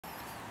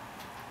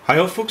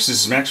Hi folks,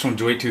 this is Max from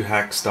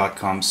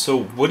Droid2hacks.com.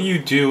 So what do you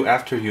do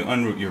after you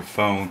unroot your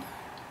phone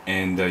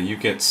and you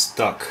get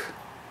stuck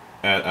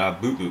at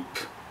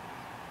BootLoop?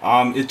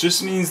 It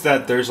just means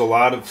that there's a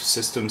lot of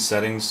system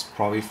settings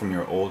probably from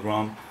your old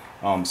ROM.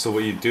 So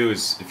what you do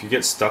is, if you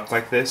get stuck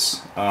like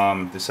this,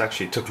 this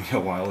actually took me a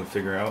while to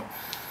figure out.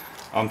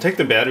 Take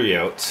the battery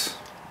out,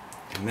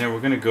 and then we're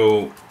gonna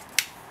go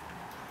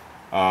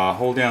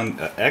hold down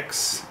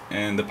X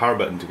and the power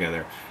button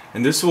together,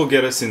 and this will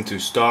get us into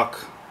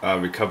stock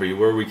recovery,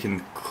 where we can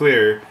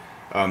clear,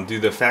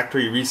 do the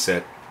factory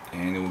reset,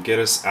 and it will get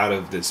us out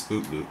of this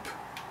boot loop.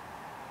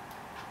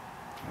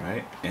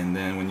 Alright, and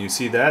then when you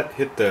see that,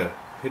 hit the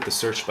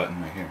search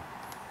button right here.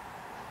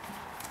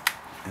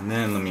 And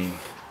then let me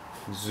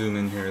zoom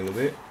in here a little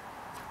bit.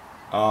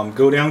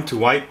 Go down to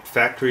wipe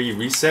factory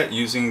reset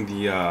using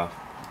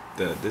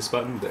this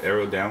button, the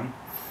arrow down.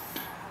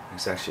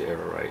 It's actually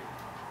arrow right.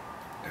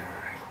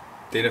 Alright.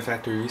 Data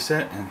factory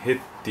reset, and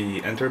hit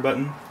the enter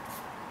button.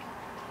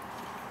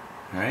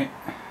 Alright,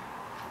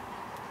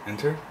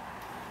 enter,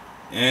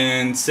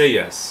 and say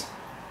yes,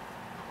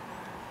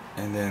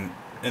 and then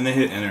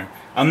hit enter.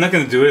 I'm not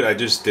gonna do it, I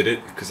just did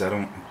it because I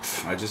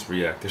just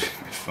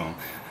reactivated my phone.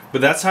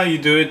 But that's how you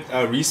do it.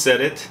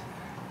 Reset it,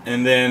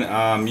 and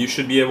then you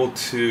should be able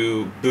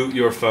to boot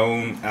your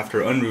phone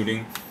after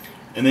unrooting,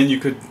 and then you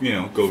could,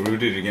 go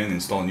root it again,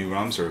 install new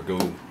ROMs, or go,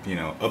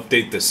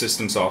 update the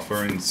system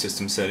software and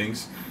system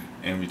settings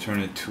and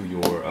return it to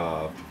your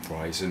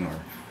Verizon or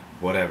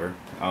whatever.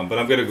 But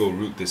I'm gonna go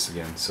root this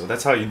again. So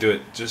that's how you do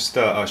it. Just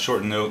a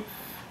short note,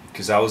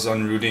 because I was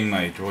unrooting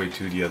my Droid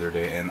 2 the other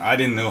day and I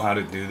didn't know how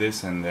to do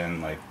this, and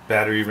then like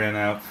battery ran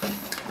out,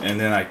 and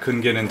then I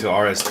couldn't get into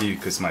RSD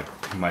because my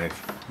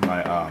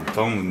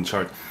phone wouldn't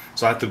charge.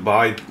 So I had to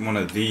buy one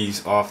of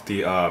these off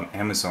the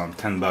Amazon,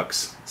 10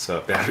 bucks. It's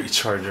a battery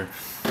charger,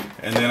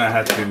 and then I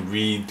had to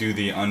redo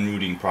the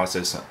unrooting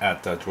process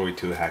at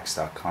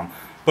Droid2hacks.com.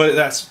 But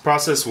that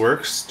process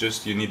works,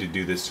 just you need to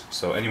do this.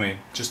 So anyway,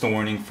 just a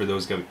warning for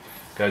those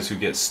guys who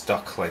get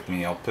stuck like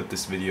me. I'll put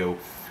this video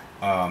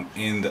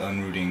in the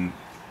unrooting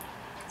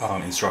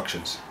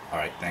instructions.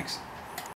 Alright, thanks.